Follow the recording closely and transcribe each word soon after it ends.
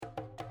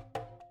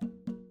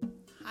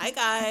Hi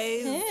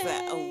guys,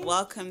 Hey.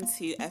 welcome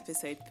to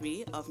episode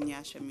 3 of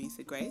Nyasha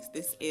Musa Grace.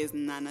 This is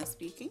Nana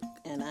speaking,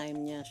 And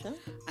I'm Nyasha.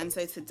 and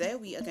so today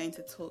we are going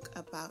to talk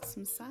about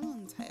some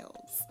salon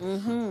tales,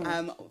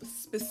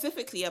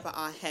 specifically about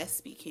our hair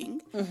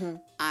speaking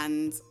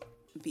and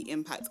the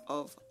impact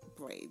of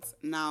braids.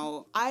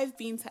 Now, I've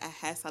been to a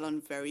hair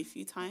salon very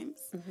few times.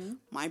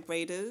 My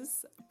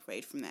braiders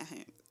braid from their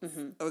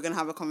homes. We're going to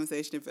have a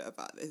conversation a bit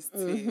about this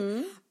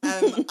too.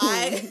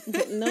 I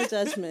No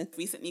judgment.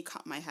 recently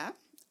cut my hair,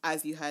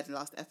 as you heard in the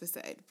last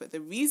episode, but the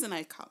reason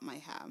I cut my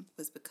hair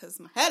was because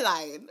my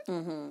hairline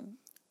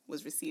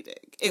was receding.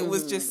 It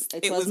was just...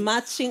 It was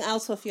matching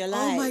out of your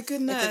life. Oh my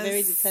goodness. At a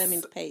very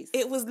determined pace.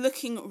 It was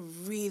looking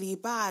really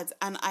bad,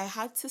 and I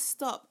had to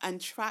stop and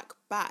track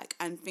back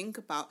and think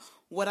about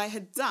what I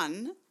had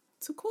done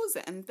to cause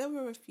it, and there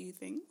were a few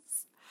things.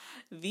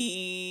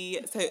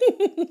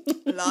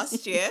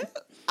 Last year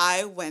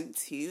I went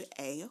to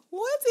a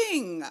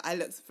wedding. I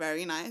looked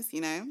very nice,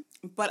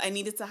 but I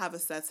needed to have a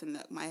certain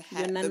look. My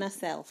hair, Your Nana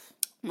self.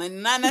 my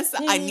nana,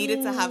 I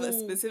needed to have a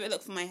specific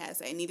look for my hair,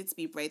 so it needed to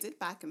be braided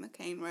back in the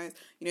cane rows.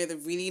 The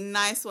really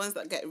nice ones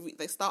that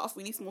they start off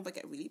really small but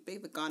get really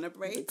big. The Ghana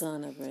braids.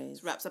 Ghana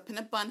braids. Wraps up in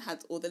a bun,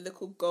 had all the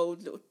little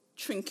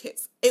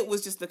trinkets. It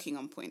was just looking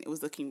on point. It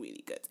was looking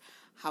really good.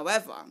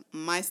 However,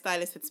 my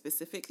stylist had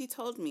specifically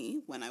told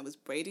me when I was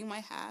braiding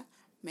my hair,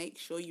 make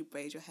sure you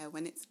braid your hair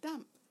when it's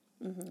damp.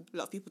 A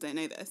lot of people don't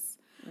know this.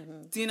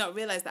 Do not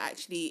realize that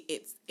actually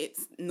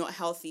it's not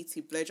healthy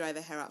to blow dry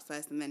the hair out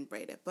first and then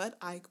braid it. But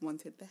I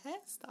wanted the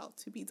hairstyle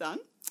to be done.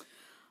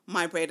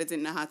 My braider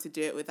didn't know how to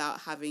do it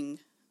without having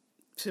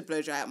to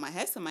blow dry out my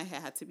hair, so my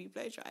hair had to be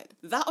blow dried.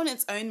 That on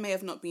its own may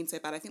have not been so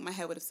bad. I think my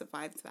hair would have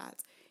survived that,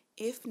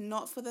 if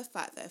not for the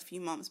fact that a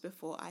few months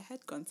before I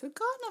had gone to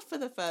Ghana for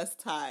the first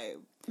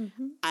time.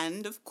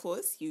 And of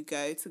course, you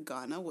go to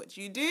Ghana, what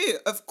do?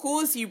 Of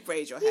course you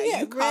braid your hair.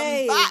 You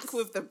come back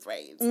with the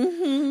braids.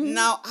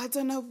 Now, I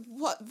don't know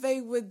what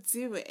they were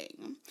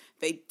doing.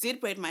 They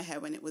did braid my hair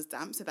when it was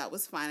damp, so that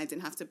was fine. I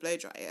didn't have to blow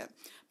dry it.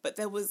 But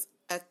there was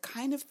a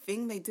kind of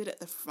thing they did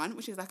at the front,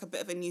 which is like a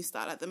bit of a new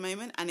style at the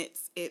moment, and it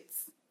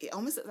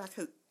almost looks like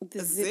a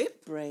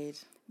zip braid.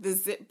 The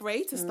zip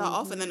braid to start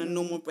off, and then a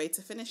normal braid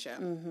to finish it.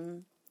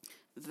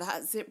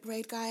 That zip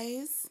braid,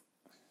 guys,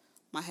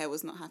 my hair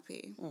was not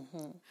happy.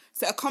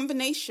 So a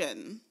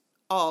combination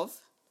of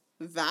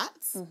that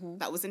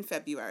was in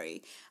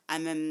February,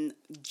 and then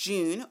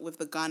June with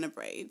the Ghana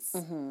braids,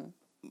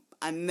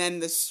 and then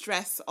the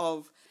stress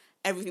of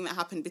everything that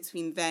happened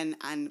between then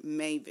and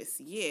May this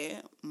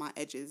year, my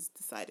edges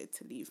decided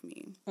to leave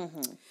me.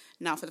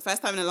 Now, for the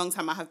first time in a long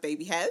time, I have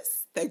baby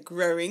hairs. They're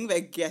growing, they're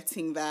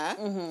getting there.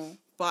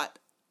 But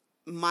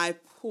my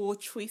poor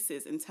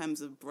choices in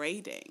terms of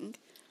braiding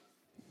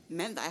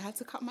meant that I had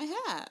to cut my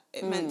hair.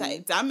 It meant that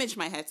it damaged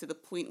my hair to the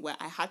point where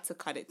I had to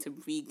cut it to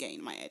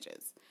regain my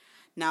edges.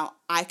 Now,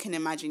 I can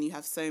imagine you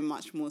have so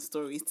much more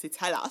stories to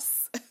tell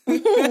us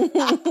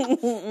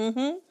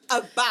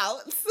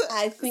about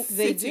I think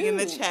they sitting in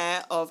the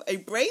chair of a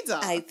braider.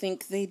 I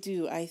think they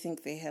do. I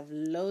think they have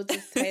loads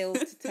of tales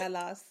to tell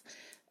us.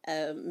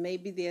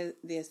 Maybe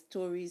their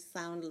stories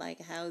sound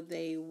like how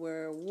they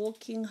were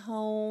walking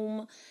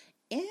home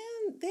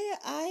and their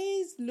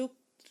eyes looked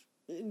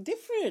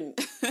different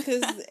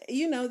because,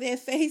 their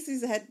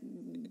faces had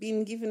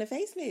been given a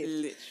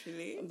facelift.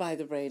 Literally. By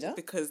the braider.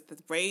 Because the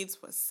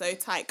braids were so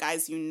tight,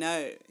 guys, you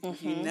know it.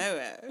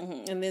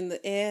 And then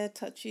the air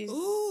touches...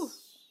 Ooh.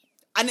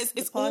 And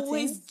it's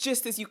always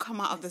just as you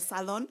come out of the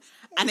salon,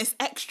 and it's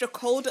extra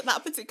cold at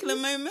that particular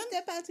moment.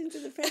 Step out into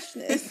the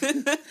freshness.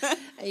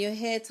 And your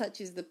hair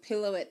touches the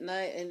pillow at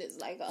night, and it's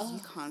like, oh.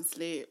 You can't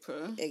sleep.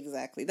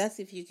 Exactly. That's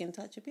if you can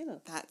touch a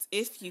pillow. That's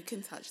if you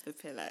can touch the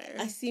pillow.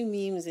 I see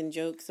memes and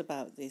jokes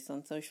about this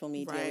on social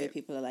media where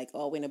people are like,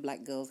 oh, when a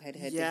black girl's had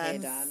her hair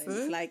down. And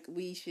it's like,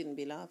 we shouldn't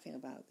be laughing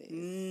about this.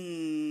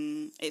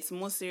 It's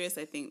more serious,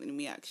 I think, than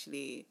we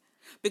actually...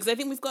 Because I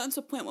think we've gotten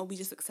to a point where we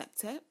just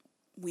accept it.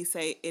 We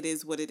say it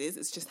is what it is.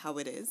 It's just how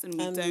it is. And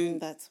we don't...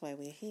 That's why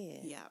we're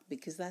here. Yeah.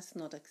 Because that's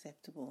not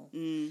acceptable.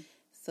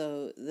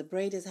 So the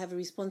braiders have a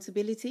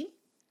responsibility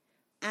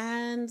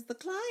and the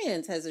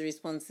client has a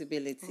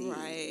responsibility.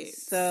 Right.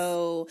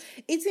 So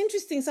it's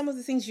interesting. Some of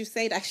the things you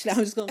said, actually, I'm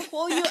just going to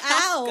call you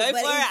out. Go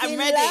but for it. I'm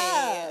ready.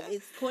 Love.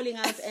 It's calling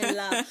out in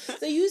love.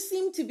 So you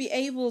seem to be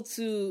able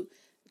to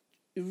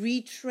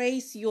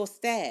retrace your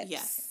steps.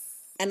 Yes.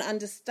 And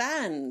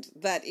understand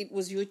that it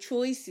was your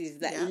choices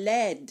that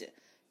led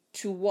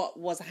to what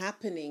was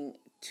happening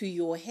to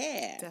your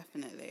hair.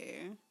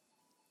 Definitely.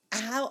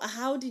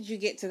 How did you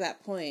get to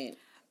that point?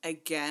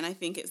 Again, I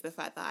think it's the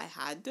fact that I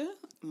had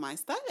my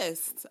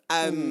stylist.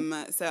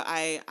 So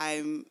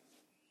I'm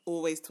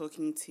always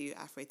talking to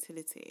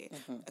Afrotility,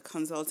 a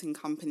consulting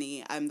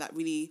company that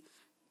really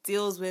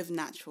deals with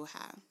natural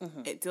hair.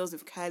 It deals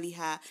with curly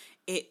hair.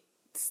 It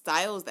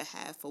styles the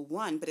hair for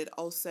one, but it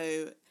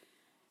also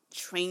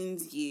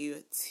trains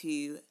you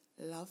to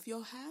love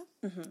your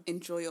hair,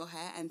 enjoy your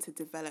hair, and to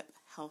develop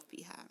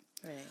healthy hair.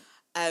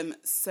 Right.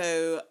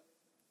 So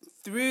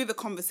through the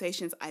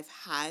conversations I've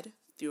had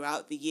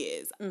throughout the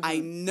years, I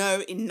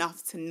know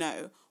enough to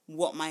know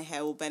what my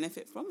hair will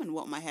benefit from and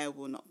what my hair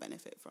will not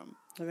benefit from.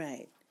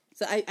 Right.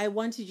 So I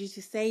wanted you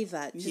to say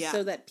that just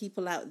so that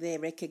people out there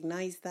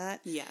recognize that.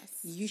 Yes.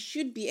 You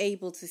should be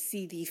able to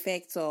see the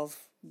effects of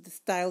the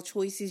style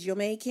choices you're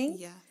making.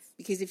 Yes.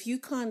 Because if you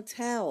can't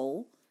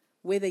tell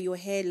whether your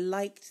hair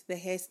liked the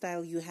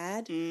hairstyle you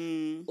had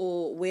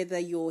or whether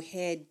your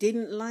hair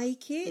didn't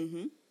like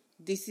it,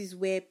 this is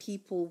where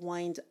people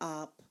wind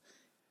up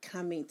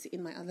coming to,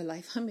 in my other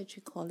life, I'm a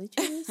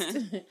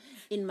trichologist.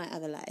 In my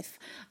other life.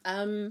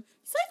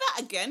 Say that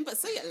again, but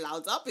say it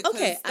louder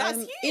because that's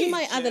huge. In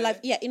my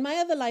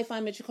other life,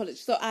 I'm a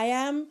trichologist. So I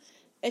am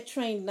a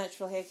trained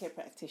natural hair care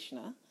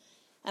practitioner.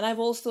 And I've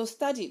also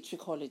studied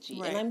trichology.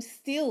 Right. And I'm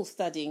still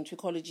studying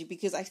trichology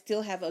because I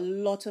still have a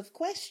lot of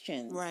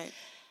questions. Right.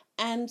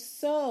 And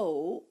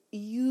so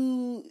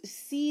you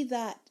see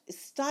that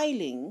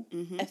styling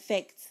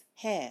affects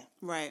hair.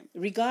 Right.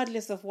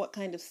 Regardless of what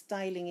kind of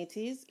styling it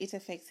is, it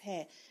affects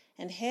hair.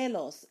 And hair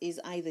loss is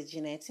either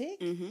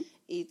genetic,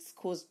 it's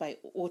caused by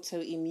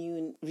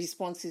autoimmune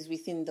responses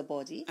within the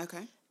body.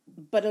 Okay.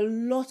 But a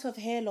lot of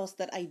hair loss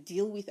that I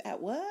deal with at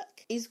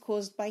work is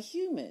caused by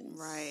humans.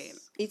 Right.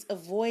 It's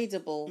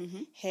avoidable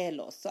hair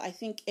loss. So I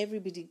think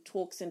everybody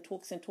talks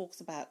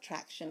about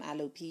traction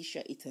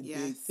alopecia. It's a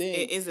big thing.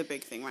 It is a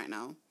big thing right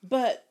now.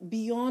 But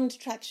beyond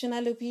traction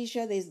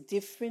alopecia, there's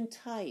different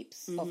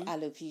types of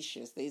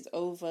alopecias. There's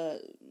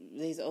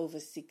over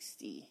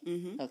 60.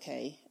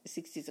 Okay.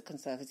 60 is a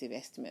conservative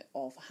estimate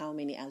of how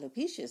many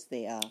alopecias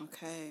there are.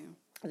 Okay.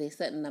 There's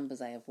certain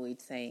numbers I avoid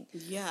saying.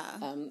 Yeah.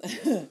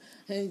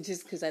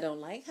 Just because I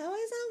don't like how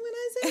I sound when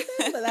I say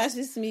them, but that's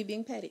just me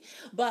being petty.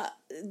 But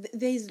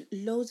there's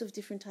loads of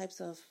different types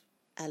of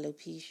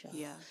alopecia.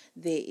 Yeah.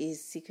 There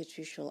is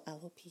cicatricial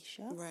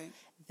alopecia. Right.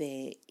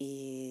 There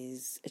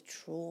is a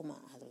trauma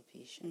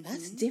alopecia.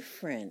 That's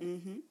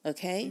different.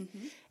 Okay?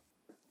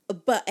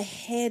 But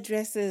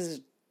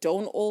hairdressers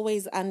don't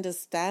always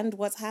understand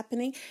what's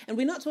happening. And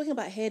we're not talking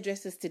about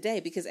hairdressers today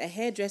because a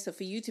hairdresser,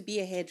 for you to be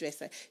a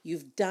hairdresser,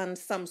 you've done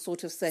some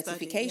sort of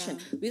certification.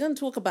 We're going to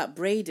talk about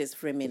braiders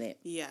for a minute.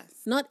 Yes.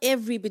 Not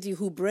everybody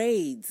who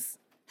braids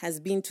has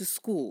been to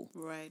school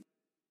Right.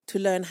 to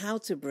learn how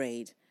to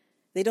braid.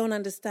 They don't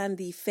understand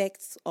the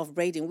effects of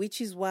braiding, which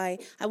is why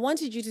I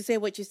wanted you to say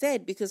what you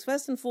said, because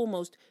first and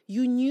foremost,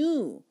 you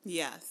knew.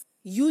 Yes.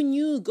 You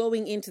knew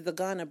going into the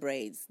Ghana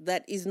braids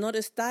that is not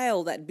a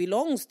style that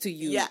belongs to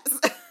you. Yes.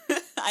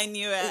 I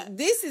knew it.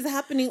 This is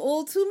happening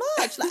all too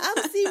much. Like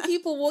I'm seeing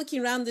people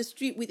walking around the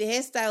street with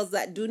hairstyles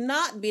that do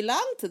not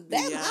belong to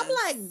them. Yes. I'm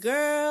like,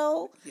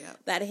 girl,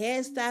 that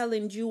hairstyle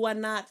and you are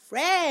not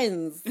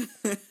friends.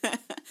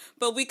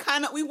 But we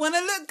want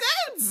to look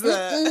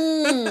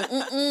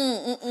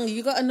good.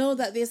 You got to know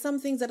that there's some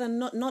things that are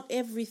not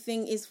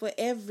everything is for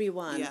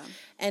everyone. Yeah.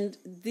 And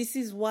this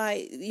is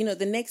why,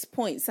 the next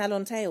point,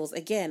 salon tales.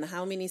 Again,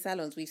 how many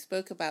salons? We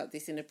spoke about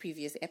this in a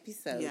previous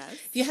episode. Yes.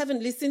 If you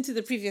haven't listened to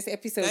the previous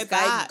episodes,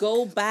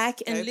 go back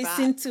and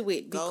listen to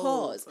it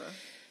because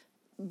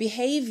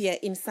behavior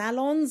in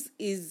salons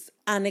is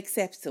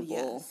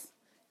unacceptable. Yes.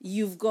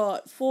 You've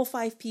got 4 or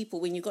 5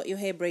 people when you got your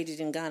hair braided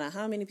in Ghana.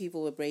 How many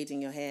people were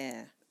braiding your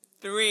hair?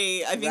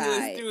 3. I think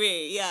it was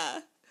 3.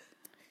 Yeah.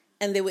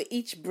 And they were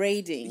each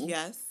braiding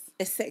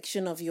a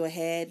section of your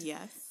head.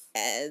 Yes.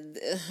 And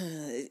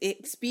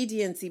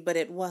expediency, but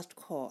at what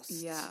cost?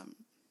 Yeah.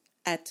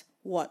 At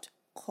what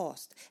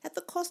cost? At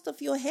the cost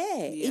of your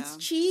hair. Yeah. It's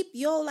cheap.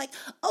 You're like,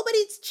 oh, but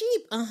it's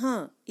cheap.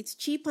 It's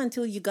cheap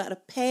until you gotta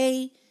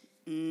pay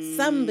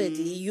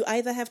somebody. You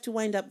either have to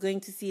wind up going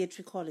to see a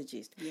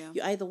trichologist. Yeah.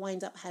 You either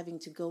wind up having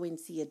to go and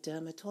see a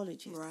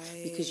dermatologist.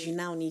 Right. Because you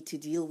now need to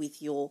deal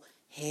with your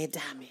hair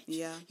damage.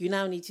 Yeah. You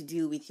now need to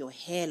deal with your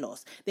hair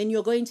loss. Then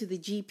you're going to the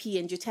GP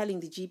and you're telling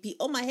the GP,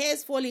 oh, my hair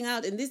is falling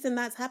out and this and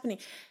that's happening.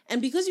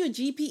 And because your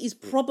GP is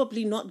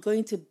probably not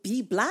going to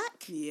be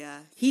black,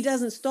 he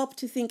doesn't stop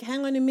to think,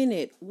 hang on a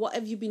minute, what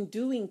have you been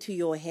doing to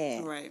your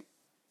hair? Right.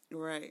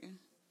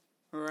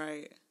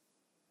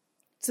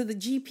 So the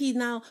GP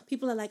now,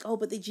 people are like, oh,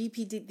 but the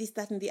GP did this,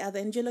 that, and the other.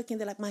 And you're looking,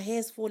 they're like, my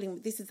hair's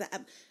falling, this is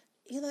that.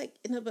 You're like,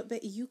 no,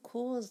 but you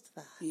caused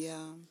that.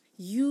 Yeah.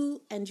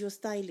 You and your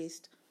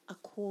stylist are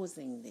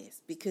causing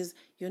this because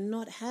you're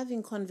not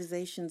having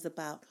conversations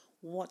about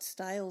what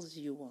styles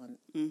you want.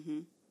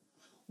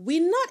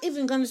 We're not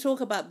even going to talk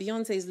about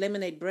Beyonce's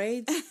lemonade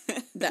braids.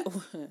 No,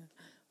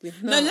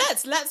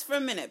 let's for a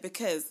minute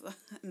because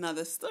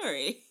another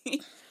story.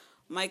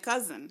 My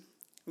cousin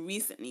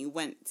recently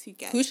went to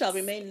get... Who shall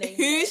remain nameless?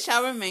 Who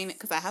shall remain...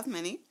 Because I have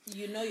many.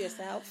 You know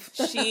yourself.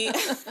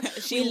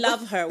 We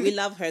love her. We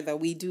love her, though.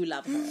 We do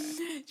love her.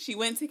 She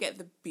went to get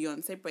the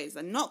Beyonce braids.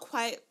 They're not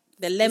quite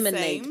the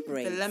lemonade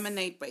braids. The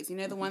lemonade braids. You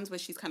know, the ones where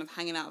she's kind of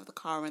hanging out of the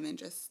car and then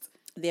just...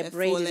 They're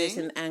braided at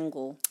an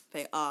angle.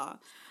 They are.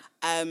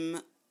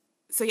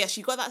 So, yeah,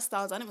 she got that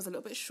style done. It was a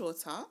little bit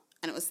shorter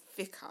and it was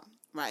thicker.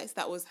 Right, so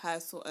that was her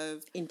sort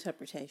of...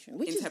 interpretation,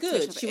 which is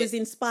good. She was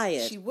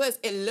inspired. She was.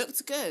 It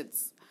looked good.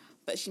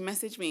 But she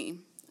messaged me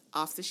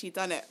after she'd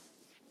done it.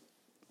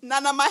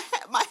 Nana, my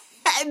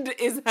hand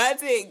is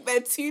hurting.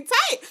 They're too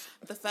tight.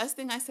 The first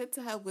thing I said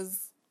to her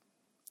was,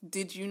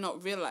 did you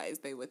not realize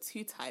they were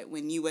too tight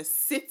when you were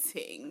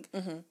sitting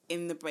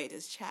in the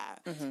braider's chair?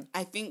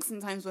 I think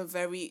sometimes we're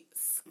very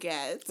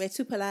scared. We're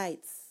too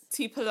polite.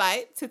 Too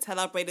polite to tell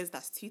our braiders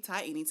that's too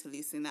tight, you need to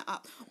loosen that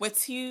up. We're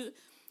too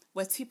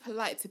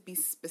polite to be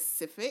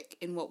specific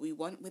in what we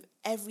want with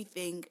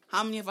everything.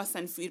 How many of us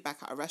send food back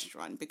at a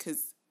restaurant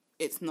because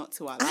it's not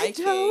to our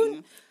liking? I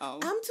don't. Oh.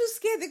 I'm too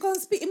scared they're going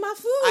to spit in my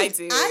food. I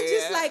do. I'm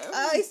just like,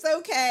 oh, it's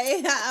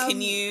okay.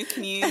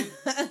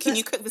 Can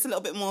you cook this a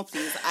little bit more,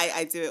 please?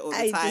 I do it all the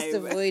time. I just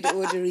avoid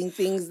ordering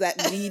things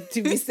that need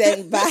to be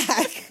sent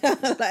back.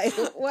 Like,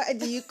 what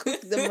do you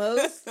cook the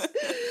most?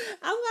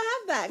 I'm going to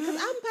have that because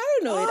I'm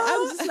paranoid.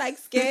 I'm just like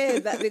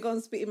scared that they're going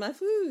to spit in my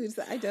food.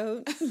 So I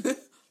don't.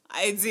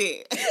 I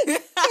do.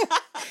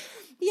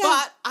 Yeah.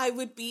 But I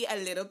would be a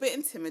little bit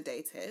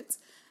intimidated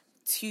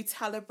to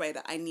tell a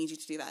braider, I need you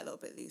to do that a little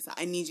bit, Lisa.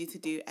 I need you to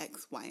do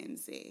X, Y, and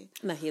Z.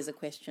 Now, here's a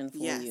question for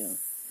Yes. you.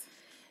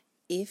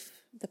 If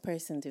the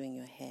person doing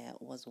your hair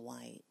was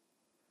white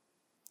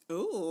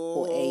Ooh.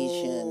 or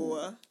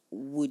Asian,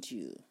 would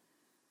you?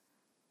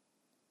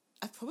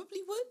 I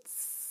probably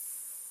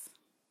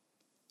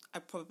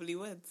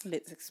would.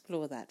 Let's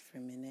explore that for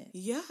a minute.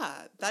 Yeah,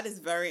 that is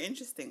very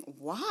interesting.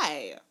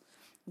 Why?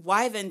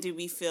 Why then do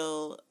we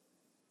feel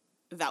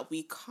that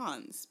we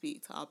can't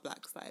speak to our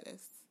black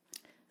stylists?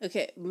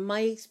 Okay,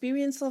 my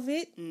experience of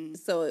it,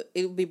 so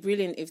it would be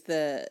brilliant if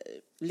the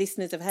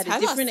listeners have had Tell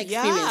a different us,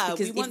 experience, yeah,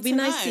 because we want it'd be to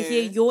nice to know.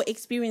 hear your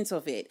experience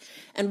of it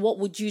and what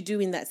would you do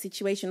in that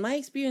situation. My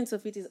experience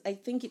of it is, I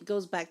think it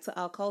goes back to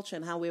our culture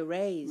and how we're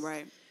raised.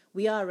 Right.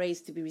 We are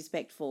raised to be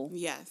respectful.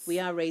 Yes. We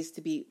are raised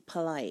to be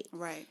polite.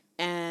 Right.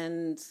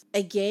 And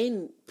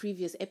again,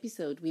 previous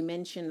episode, we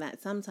mentioned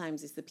that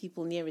sometimes it's the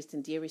people nearest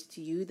and dearest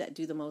to you that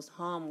do the most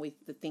harm with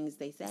the things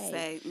they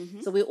say.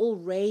 So we're all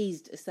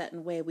raised a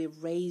certain way. We're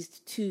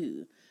raised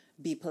to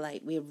be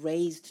polite. We're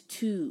raised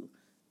to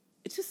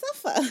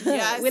suffer.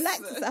 Yes. We like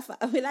to suffer.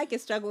 We like a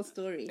struggle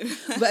story.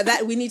 But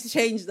that we need to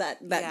change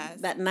that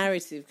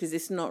narrative because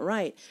it's not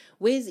right.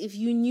 Whereas if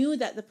you knew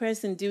that the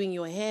person doing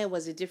your hair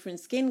was a different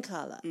skin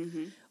color,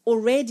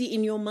 already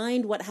in your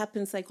mind what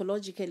happens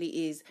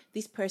psychologically is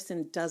this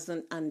person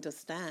doesn't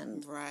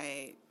understand.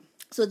 Right.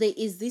 So there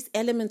is this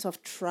element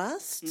of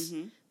trust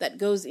that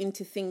goes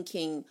into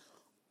thinking,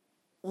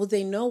 well,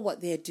 they know what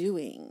they're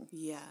doing.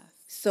 Yes.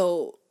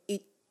 So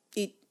it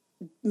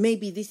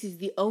maybe this is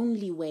the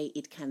only way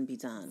it can be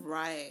done.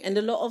 Right. And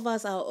a lot of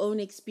us, our own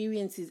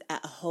experiences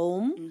at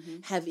home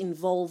have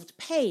involved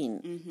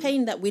pain.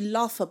 Pain that we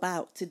laugh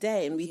about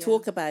today and we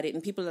talk about it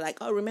and people are like,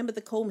 oh, remember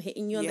the comb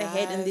hitting you on the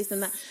head and this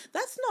and that.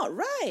 That's not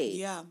right.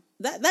 Yeah.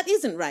 That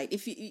isn't right.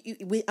 If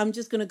I'm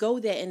just going to go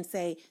there and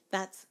say,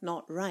 that's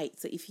not right.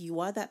 So if you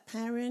are that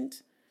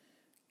parent,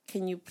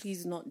 can you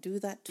please not do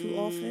that too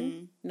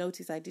often?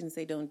 Notice I didn't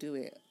say don't do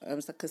it.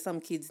 Because some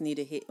kids need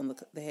a hit on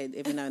the head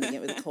every now and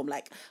again with a comb,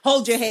 like,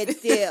 hold your head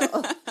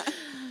still.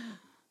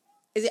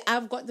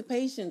 I've got the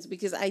patience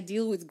because I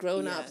deal with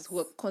grown-ups who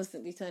are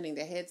constantly turning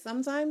their heads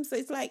sometimes. So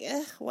it's like,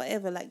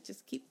 whatever, like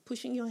just keep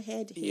pushing your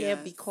head here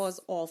because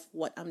of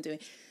what I'm doing.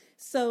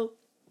 So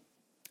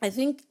I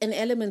think an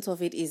element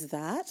of it is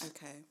that.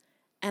 Okay.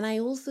 And I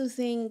also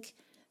think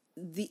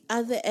the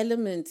other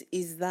element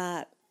is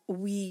that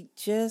we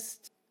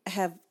just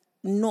have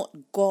not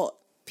got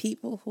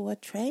people who are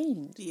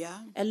trained. Yeah.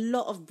 A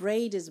lot of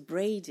braiders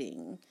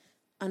braiding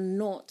are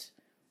not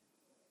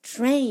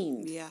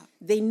trained. Yeah.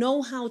 They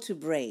know how to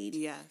braid.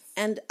 Yes.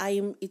 And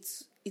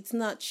it's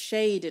not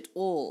shade at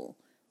all.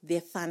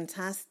 They're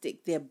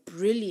fantastic. They're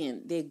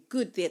brilliant. They're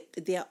good.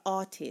 They're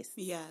artists.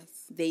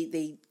 Yes.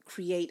 They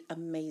create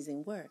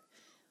amazing work.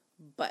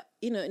 But,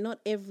 not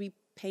every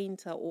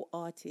painter or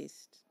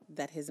artist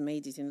that has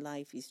made it in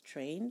life is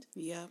trained.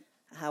 Yeah.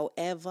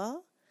 However,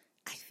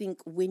 I think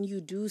when you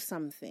do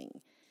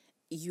something,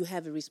 you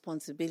have a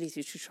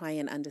responsibility to try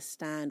and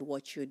understand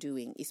what you're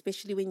doing,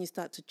 especially when you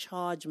start to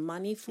charge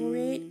money for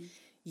it.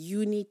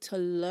 You need to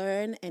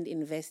learn and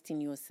invest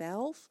in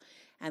yourself.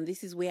 And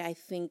this is where I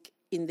think,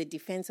 in the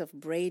defense of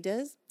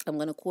braiders, I'm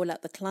going to call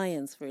out the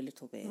clients for a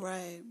little bit.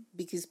 Right.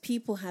 Because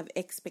people have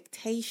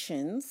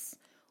expectations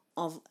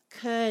of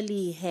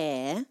curly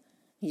hair.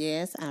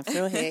 Yes,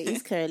 Afro hair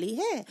is curly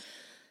hair.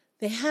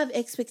 They have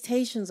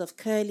expectations of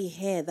curly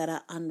hair that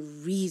are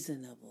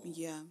unreasonable.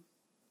 Yeah.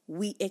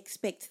 We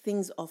expect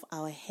things of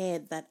our hair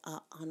that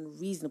are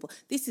unreasonable.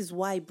 This is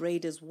why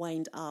braiders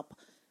wind up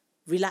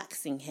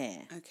relaxing hair.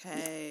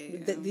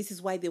 Okay. This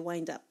is why they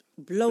wind up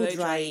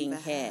blow-drying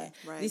hair.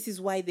 Right. This is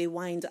why they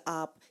wind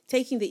up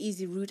taking the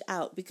easy route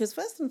out. Because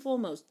first and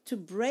foremost, to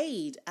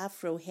braid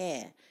Afro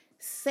hair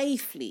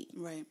safely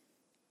Right.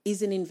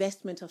 is an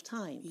investment of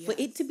time. Yes.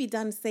 For it to be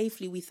done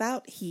safely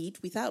without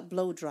heat, without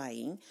blow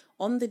drying,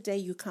 on the day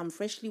you come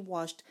freshly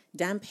washed,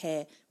 damp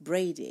hair,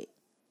 braid it,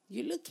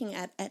 you're looking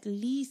at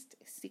least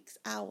 6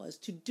 hours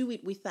to do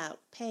it without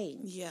pain.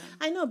 Yeah.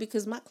 I know,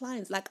 because my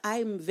clients,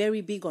 I'm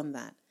very big on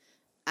that.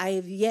 I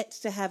have yet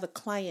to have a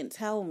client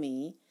tell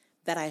me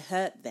that I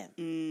hurt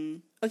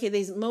them. Okay,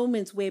 there's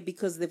moments where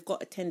because they've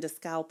got a tender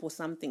scalp or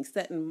something,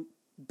 certain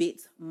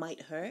bits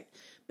might hurt,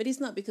 but it's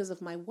not because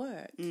of my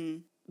work.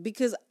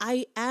 Because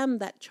I am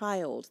that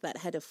child that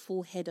had a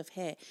full head of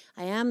hair.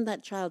 I am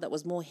that child that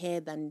was more hair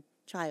than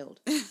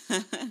child.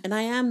 And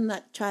I am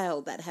that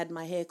child that had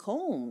my hair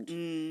combed.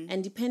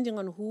 And depending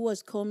on who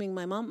was combing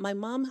my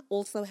mom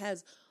also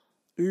has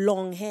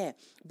long hair,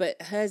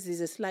 but hers is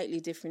a slightly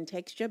different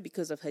texture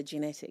because of her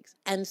genetics.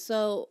 And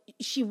so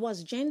she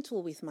was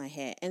gentle with my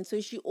hair. And so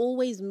she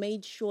always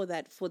made sure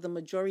that for the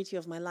majority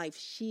of my life,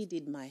 she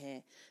did my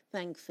hair,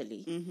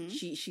 thankfully.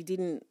 She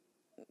didn't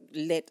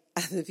let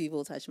other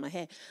people touch my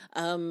hair.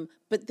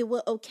 But there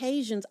were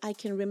occasions I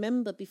can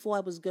remember before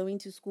I was going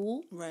to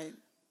school. Right.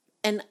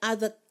 And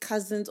other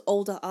cousins,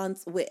 older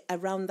aunts were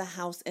around the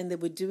house and they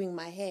were doing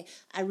my hair.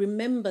 I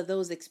remember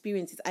those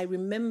experiences. I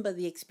remember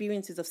the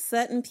experiences of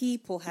certain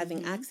people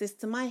having access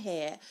to my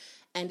hair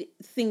and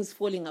things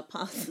falling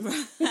apart.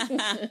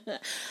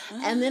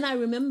 And then I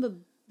remember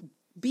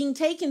being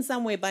taken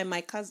somewhere by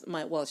my cousin,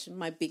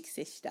 my big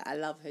sister. I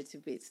love her to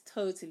bits.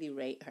 Totally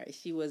rate her.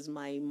 She was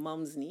my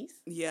mom's niece.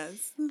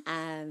 Yes.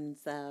 And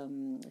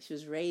she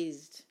was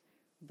raised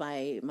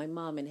by my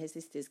mom and her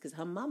sisters because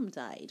her mom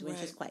died when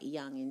she was quite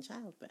young in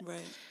childbirth.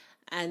 Right.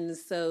 And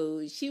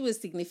so she was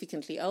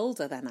significantly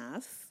older than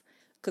us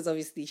because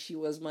obviously she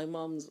was my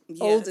mom's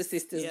older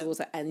sister's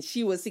daughter and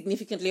she was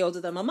significantly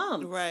older than my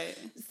mom. Right.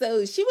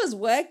 So she was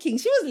working.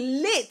 She was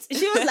lit.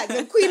 She was like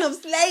the queen of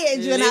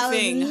slayage when I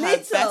was little. Her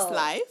best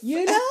life.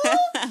 You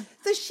know?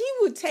 So she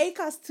would take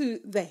us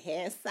to the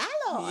hair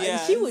salon.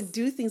 Yes. And she would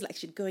do things like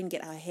she'd go and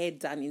get our hair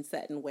done in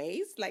certain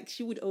ways. Like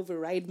she would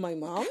override my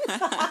mom.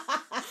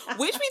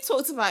 Which we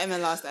talked about in the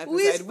last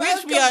episode,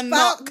 which we are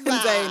not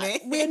condoning.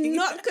 We're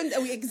not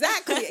condoning.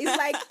 Exactly. It's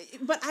like,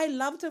 but I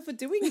loved her for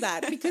doing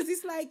that because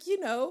it's like, you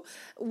know,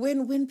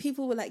 when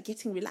people were like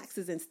getting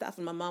relaxers and stuff,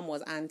 and my mom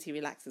was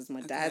anti-relaxers,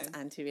 my dad's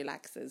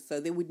anti-relaxers, so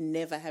they would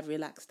never have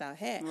relaxed our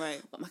hair.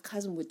 Right. But my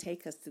cousin would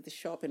take us to the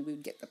shop and we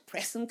would get the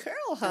press and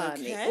curl,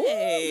 honey.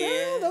 Okay.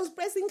 Ooh, girl, those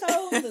pressing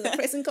combs and the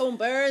pressing comb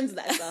burns,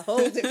 that's a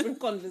whole different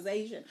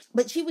conversation.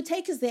 But she would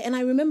take us there, and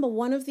I remember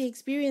one of the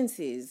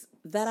experiences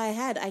that I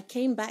had, I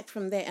came back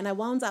from there and I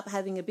wound up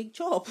having a big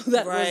chop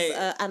that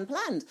was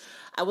unplanned.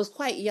 I was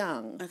quite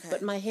young,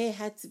 but my hair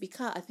had to be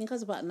cut. I think I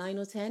was about 9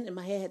 or 10 and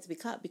my hair had to be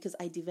cut because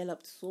I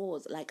developed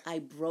sores. Like I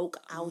broke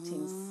out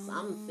in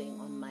something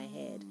on my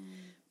head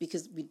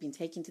because we'd been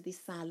taken to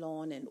this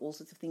salon and all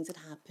sorts of things had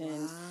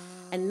happened. Wow.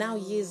 And now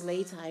years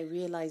later, I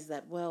realized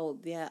that, well,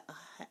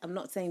 I'm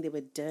not saying they were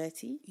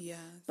dirty,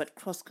 but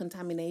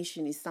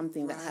cross-contamination is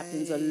something that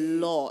happens a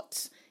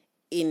lot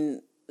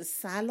in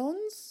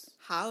salons.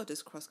 How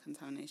does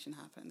cross-contamination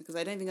happen? Because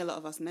I don't think a lot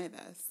of us know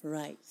this.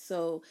 Right.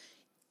 So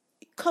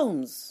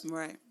combs.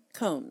 Right.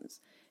 Combs.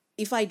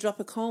 If I drop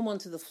a comb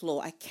onto the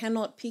floor, I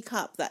cannot pick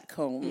up that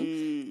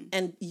comb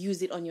and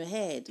use it on your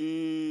head.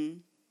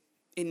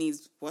 It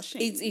needs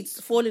washing. It's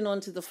falling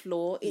onto the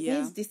floor. It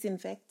needs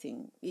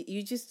disinfecting.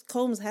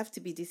 Combs have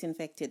to be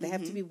disinfected. They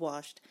have to be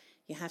washed.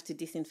 You have to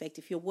disinfect.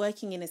 If you're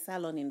working in a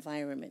salon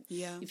environment,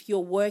 if you're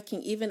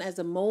working even as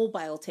a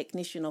mobile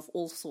technician of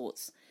all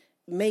sorts,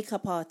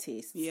 makeup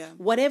artist,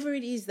 whatever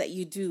it is that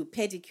you do,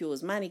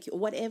 pedicures, manicure,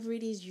 whatever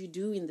it is you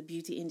do in the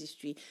beauty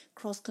industry,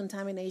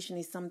 cross-contamination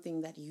is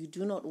something that you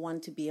do not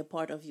want to be a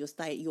part of your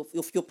style,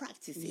 your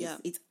practices. Yeah.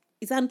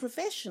 It's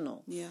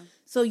unprofessional. Yeah.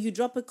 So you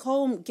drop a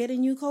comb, get a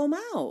new comb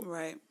out.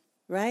 Right.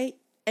 Right?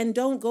 And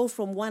don't go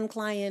from one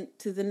client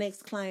to the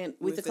next client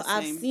with the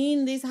I've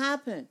seen this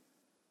happen.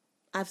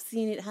 I've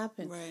seen it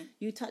happen. Right.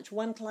 You touch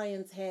one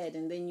client's head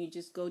and then you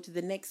just go to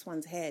the next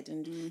one's head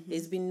and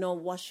there's been no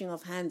washing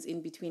of hands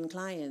in between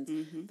clients.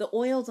 The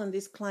oils on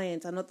this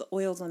client are not the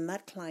oils on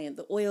that client.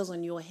 The oils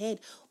on your head.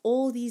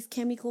 All these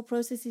chemical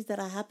processes that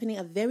are happening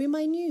are very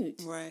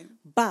minute. Right.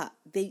 But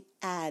they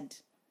add,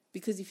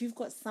 because if you've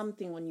got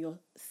something on your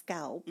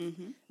scalp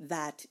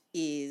that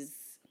is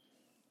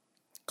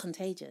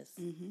contagious,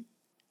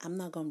 I'm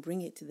not going to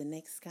bring it to the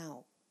next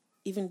scalp,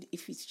 even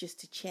if it's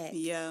just to check.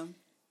 Yeah.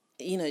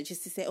 You know,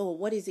 just to say, oh,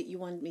 what is it you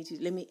want me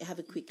to, let me have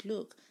a quick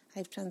look.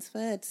 I've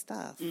transferred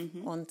stuff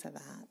onto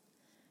that.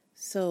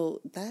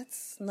 So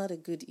that's not a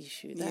good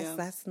issue.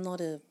 That's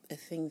not a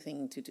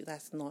thing to do.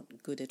 That's not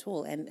good at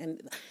all.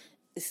 And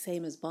the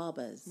same as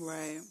barbers.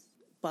 Right.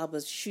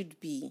 Barbers should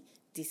be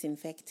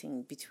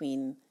disinfecting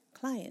between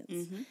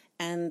clients.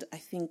 And I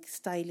think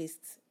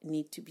stylists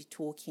need to be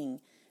talking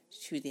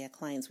to their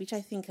clients, which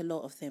I think a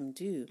lot of them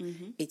do.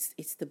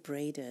 It's the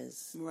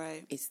braiders.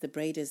 Right. It's the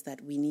braiders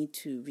that we need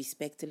to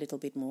respect a little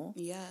bit more.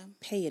 Yeah.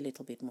 Pay a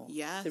little bit more.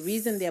 Yeah. The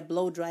reason they're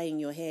blow drying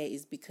your hair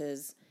is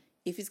because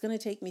if it's going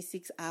to take me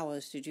 6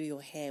 hours to do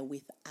your hair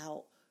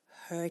without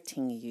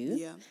hurting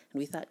you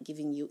and without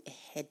giving you a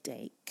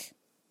headache,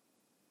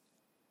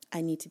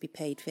 I need to be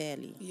paid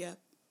fairly. Yeah.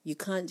 You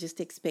can't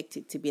just expect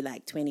it to be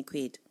like 20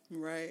 quid.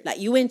 Right. Like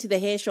you went to the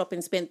hair shop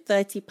and spent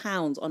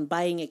 £30 on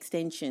buying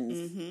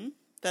extensions.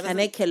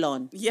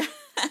 Anekelon. Yeah.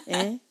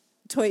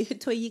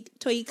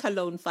 Toy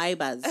cologne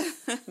fibers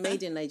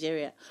made in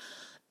Nigeria.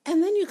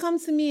 And then you come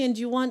to me and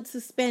you want to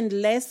spend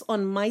less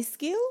on my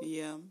skill?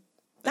 Yeah.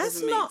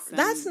 That's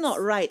not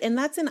right. And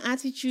that's an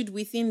attitude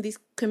within this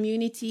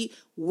community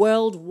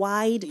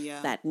worldwide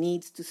that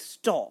needs to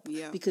stop.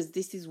 Yeah. Because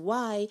this is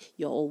why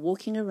you're all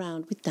walking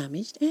around with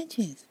damaged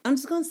edges. I'm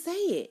just going to say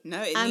it.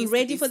 No, I'm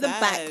ready for the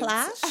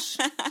backlash.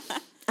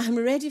 I'm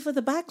ready for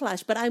the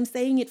backlash, but I'm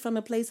saying it from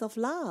a place of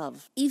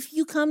love. If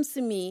you come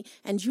to me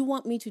and you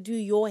want me to do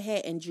your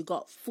hair and you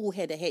got full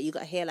head of hair, you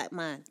got hair like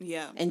mine.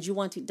 Yeah. And you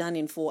want it done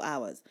in 4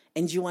 hours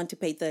and you want to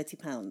pay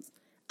 £30.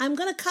 I'm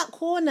going to cut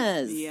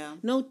corners. Yeah.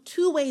 No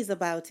two ways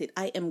about it.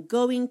 I am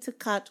going to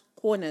cut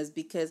corners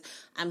because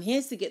I'm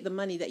here to get the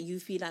money that you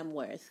feel I'm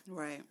worth.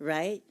 Right.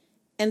 Right?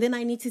 And then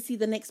I need to see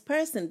the next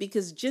person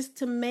because just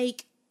to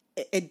make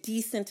a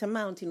decent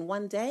amount in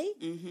one day,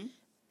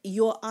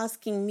 you're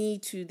asking me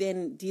to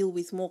then deal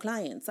with more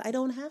clients. I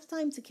don't have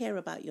time to care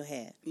about your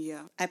hair.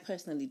 Yeah. I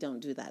personally don't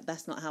do that.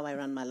 That's not how I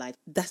run my life.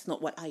 That's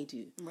not what I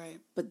do. Right.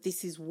 But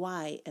this is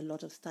why a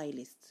lot of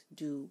stylists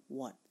do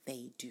what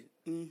they do.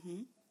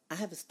 Mm-hmm. I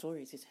have a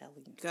story to tell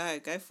you.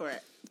 Go for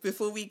it.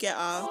 Before we get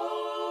our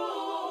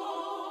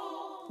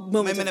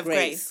moment of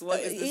grace. What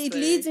is it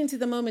leads into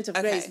the moment of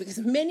grace because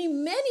many,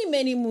 many,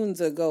 many moons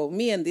ago,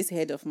 me and this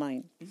head of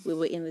mine, we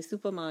were in the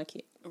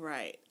supermarket.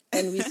 Right.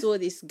 And we saw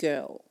this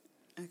girl.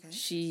 Okay.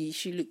 She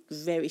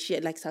looked she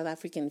had like South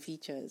African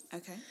features.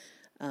 Okay.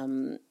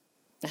 I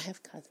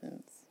have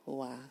cousins who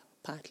are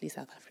partly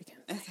South African.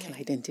 Okay. I can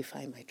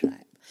identify my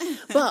tribe.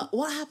 But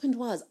what happened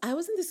was I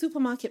was in the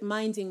supermarket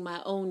minding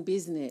my own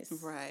business.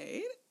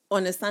 Right.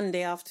 On a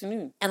Sunday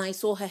afternoon. And I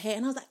saw her hair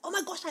and I was like, oh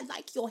my gosh, I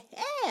like your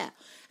hair.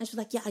 And she was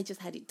like, yeah, I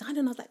just had it done.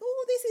 And I was like,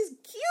 oh, this is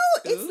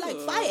cute. It's like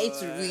fire.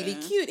 It's really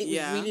cute. It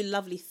was really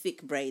lovely,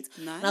 thick braids.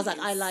 Nice. And I was like,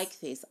 I like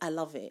this. I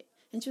love it.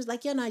 And she was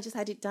like, yeah, no, I just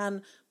had it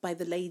done by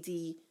the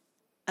lady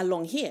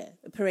along here,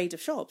 a parade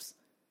of shops.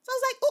 So I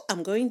was like, oh,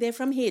 I'm going there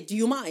from here. Do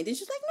you mind? And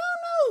she's like, no,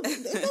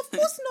 of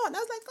course not. And I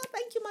was like, oh,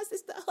 thank you, my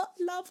sister.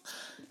 Love.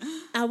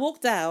 I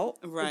walked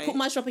out, put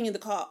my shopping in the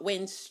cart,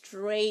 went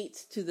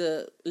straight to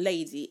the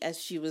lady as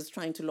she was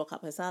trying to lock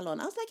up her salon.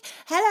 I was like,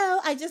 hello,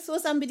 I just saw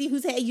somebody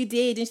whose hair you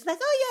did. And she's like,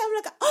 oh, yeah.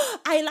 I'm like, oh,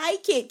 I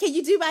like it. Can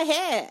you do my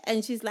hair?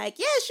 And she's like,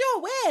 yeah,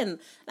 sure. When? And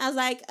I was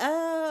like,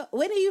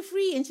 when are you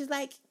free? And she's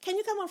like, can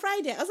you come on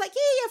Friday? I was like,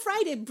 yeah,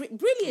 Friday.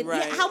 Brilliant.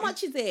 Right. Yeah, how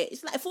much is it?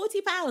 She's like,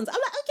 £40. I'm like,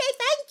 okay,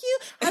 thank you.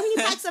 How many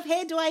packs of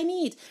hair do I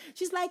need?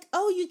 She's like,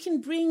 oh, you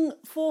can bring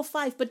 4 or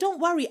 5, but don't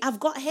worry, I've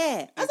got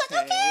hair. I was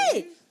like,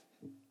 okay.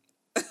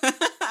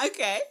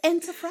 Okay.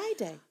 Enter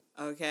Friday.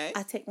 Okay.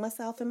 I take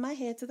myself and my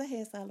hair to the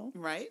hair salon.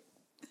 Right.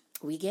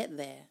 We get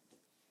there.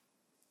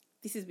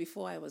 This is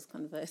before I was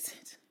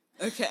converted.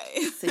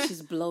 Okay. So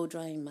she's blow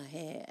drying my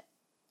hair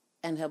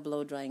and her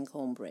blow drying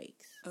comb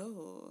breaks.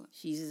 Oh.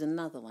 She uses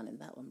another one and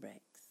that one breaks.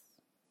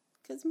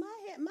 Because my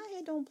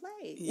hair don't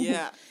play.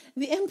 Yeah.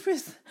 The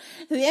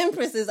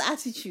Empress's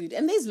attitude,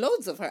 and there's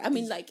loads of her. I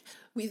mean, like,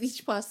 with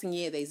each passing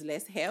year, there's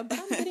less hair, but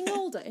I'm getting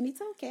older, and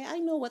it's okay. I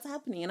know what's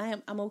happening,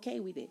 and I'm okay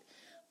with it.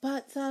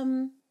 But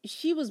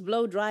she was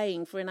blow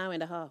drying for an hour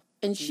and a half,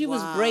 and she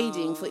was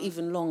braiding for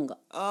even longer.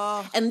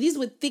 Oh. And these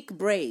were thick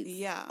braids.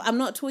 Yeah. I'm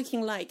not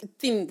talking like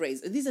thin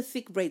braids. These are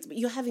thick braids, but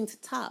you're having to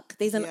tuck.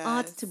 There's an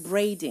art to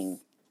braiding.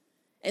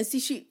 And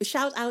see, she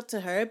shout out to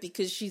her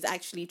because she's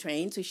actually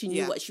trained, so she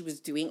knew what she was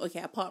doing.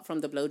 Okay, apart from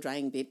the blow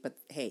drying bit, but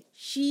hey,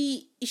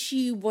 she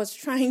was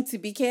trying to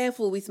be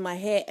careful with my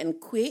hair and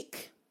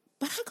quick,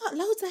 but I got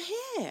loads of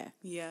hair.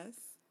 Yes.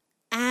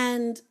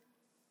 And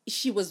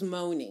she was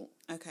moaning.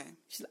 Okay.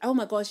 She's like, oh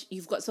my gosh,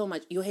 you've got so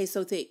much, your hair's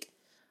so thick.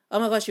 Oh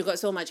my gosh, you've got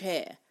so much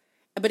hair.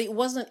 But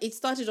it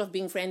started off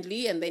being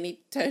friendly and then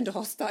it turned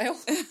hostile.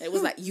 It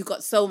was like, you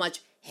got so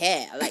much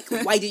hair. Like,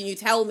 why didn't you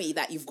tell me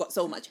that you've got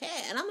so much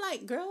hair? And I'm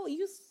like, girl,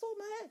 you saw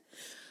my hair.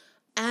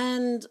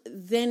 And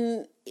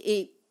then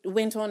it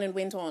went on and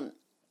went on.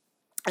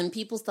 And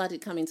people started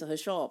coming to her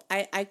shop.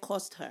 I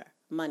cost her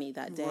money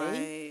that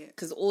day.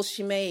 Because all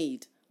she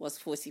made was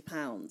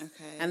 £40. Okay.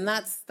 And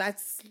that's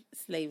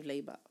slave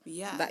labor.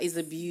 Yeah. That is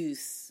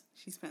abuse.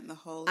 She spent the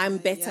whole I'm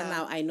better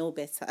now. I know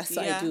better.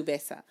 So I do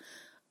better.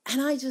 And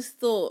I just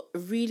thought,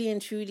 really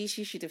and truly,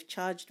 she should have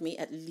charged me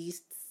at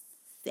least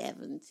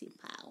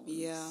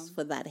 £70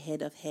 for that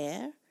head of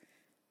hair.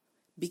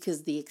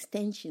 Because the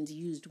extensions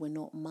used were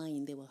not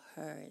mine, they were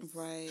hers.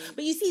 Right.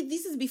 But you see,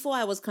 this is before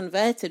I was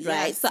converted,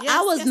 right? So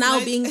I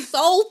was being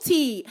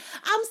salty.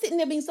 I'm sitting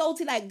there being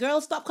salty like, girl,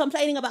 stop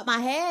complaining about my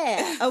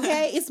hair,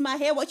 okay? It's my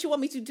hair, what you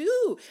want me to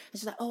do? And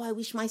she's like, oh, I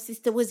wish my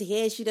sister was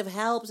here, she'd have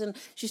helped. And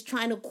she's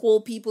trying to call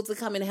people to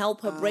come and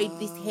help her braid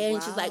this hair.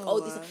 And she's like,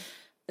 oh, this...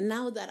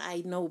 Now that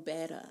I know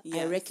better,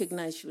 I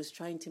recognize she was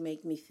trying to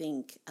make me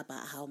think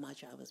about how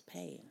much I was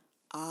paying.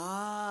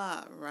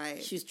 Ah,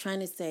 right. She was trying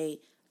to say,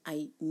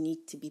 I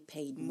need to be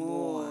paid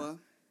more.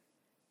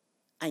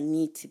 I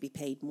need to be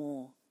paid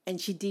more. And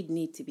she did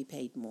need to be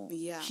paid more.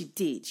 Yeah. She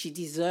did. She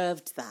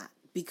deserved that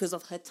because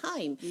of her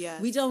time.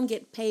 Yes. We don't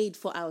get paid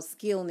for our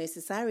skill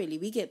necessarily.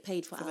 We get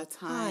paid for our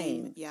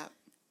time. Yeah.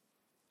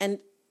 And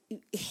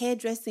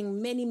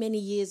hairdressing many, many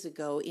years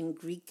ago in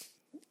Greek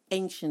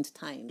ancient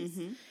times,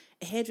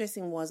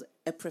 hairdressing was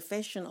a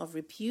profession of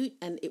repute,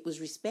 and it was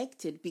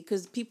respected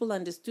because people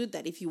understood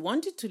that if you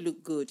wanted to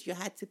look good, you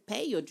had to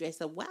pay your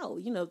dresser well.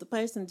 You know, the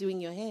person doing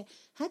your hair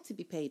had to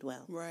be paid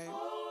well. Right.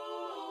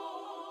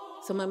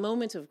 So my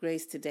moment of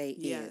grace today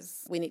Yes.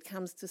 is when it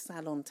comes to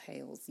salon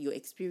tails, your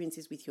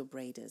experiences with your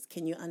braiders,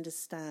 can you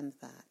understand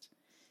that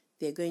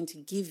they're going to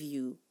give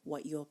you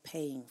what you're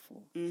paying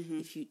for?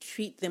 If you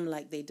treat them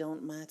like they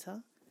don't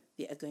matter,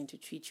 they are going to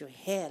treat your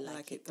hair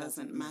like it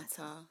doesn't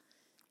matter.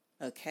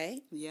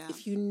 Okay? Yeah.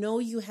 If you know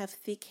you have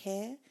thick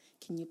hair,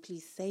 can you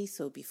please say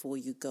so before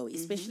you go,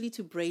 especially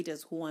to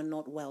braiders who are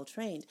not well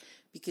trained,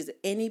 because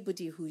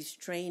anybody who is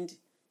trained,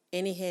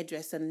 any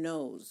hairdresser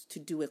knows to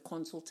do a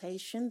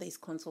consultation. There's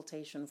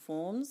consultation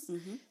forms.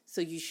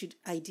 So you should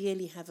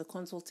ideally have a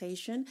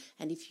consultation.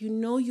 And if you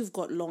know you've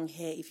got long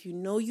hair, if you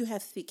know you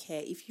have thick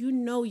hair, if you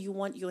know you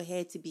want your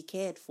hair to be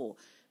cared for,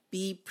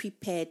 be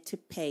prepared to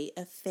pay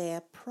a fair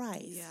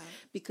price. Yeah.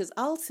 Because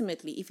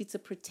ultimately, if it's a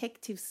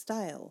protective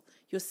style,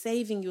 you're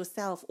saving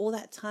yourself all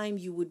that time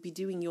you would be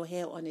doing your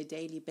hair on a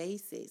daily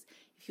basis.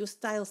 If your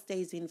style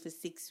stays in for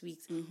 6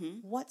 weeks,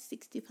 what's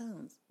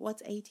 £60?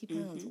 What's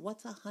 £80?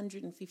 What's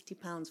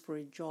 £150 for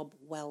a job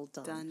well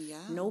done? Yeah.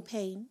 No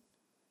pain,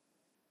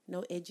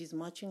 no edges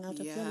marching out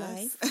of your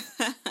Yes.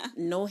 life,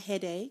 no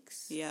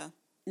headaches, Yeah.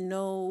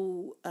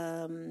 no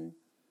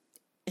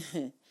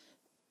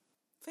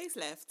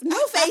Facelift. no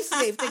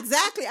facelift.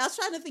 Exactly. I was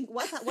trying to think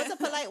what's a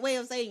polite way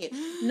of saying it.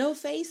 No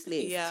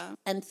facelift. Yeah.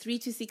 And 3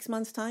 to 6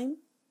 months time,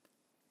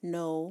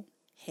 no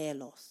hair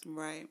loss.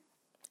 Right.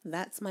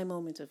 That's my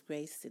moment of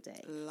grace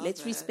today. Love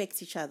Let's it.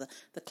 respect each other.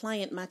 The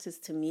client matters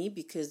to me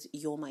because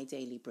you're my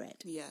daily bread.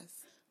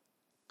 Yes.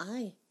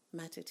 I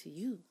matter to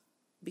you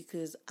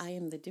because I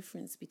am the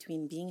difference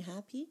between being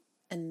happy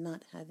and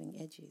not having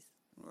edges.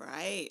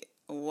 Right.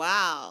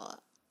 Wow.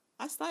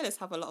 Our stylists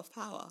have a lot of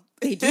power.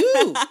 They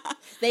do.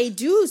 They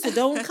do. So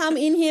don't come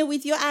in here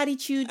with your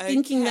attitude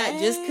thinking that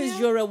just because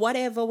you're a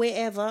whatever,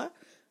 wherever,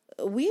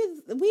 we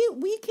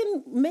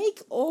can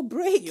make or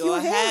break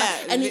your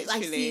hair. And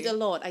I see it a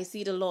lot. I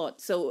see it a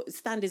lot. So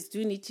standards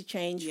do need to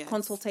change. Yes.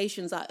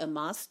 Consultations are a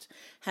must.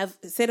 Have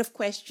a set of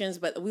questions,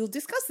 but we'll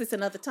discuss this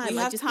another time. We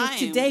I have just time.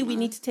 think today we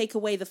need to take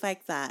away the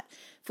fact that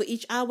for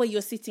each hour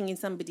you're sitting in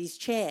somebody's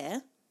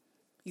chair,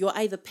 you're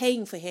either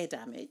paying for hair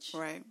damage,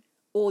 Right.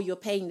 or you're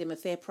paying them a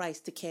fair price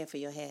to care for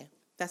your hair.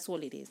 That's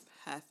all it is.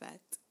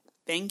 Perfect.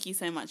 Thank you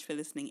so much for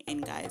listening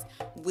in, guys.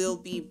 We'll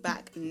be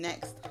back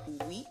next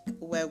week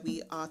where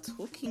we are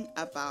talking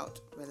about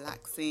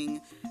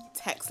relaxing,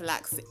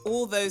 text-laxing,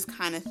 all those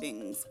kind of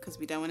things, because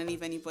we don't want to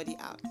leave anybody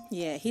out.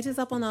 Yeah, hit us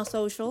up on our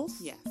socials.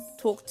 Yes.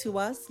 Talk to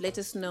us. Let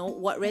us know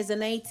what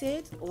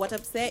resonated, what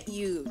upset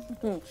you.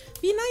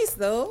 Be nice,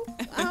 though.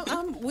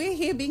 We're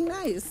here being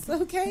nice,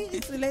 okay?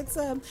 So let's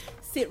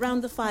sit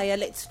round the fire.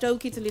 Let's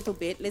stoke it a little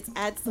bit. Let's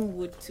add some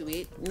wood to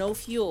it. No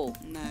fuel.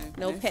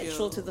 No petrol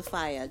fuel. to the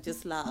fire.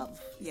 Just love.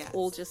 Yes.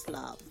 All just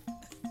love.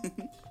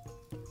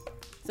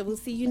 So we'll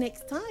see you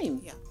next time.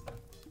 Yeah.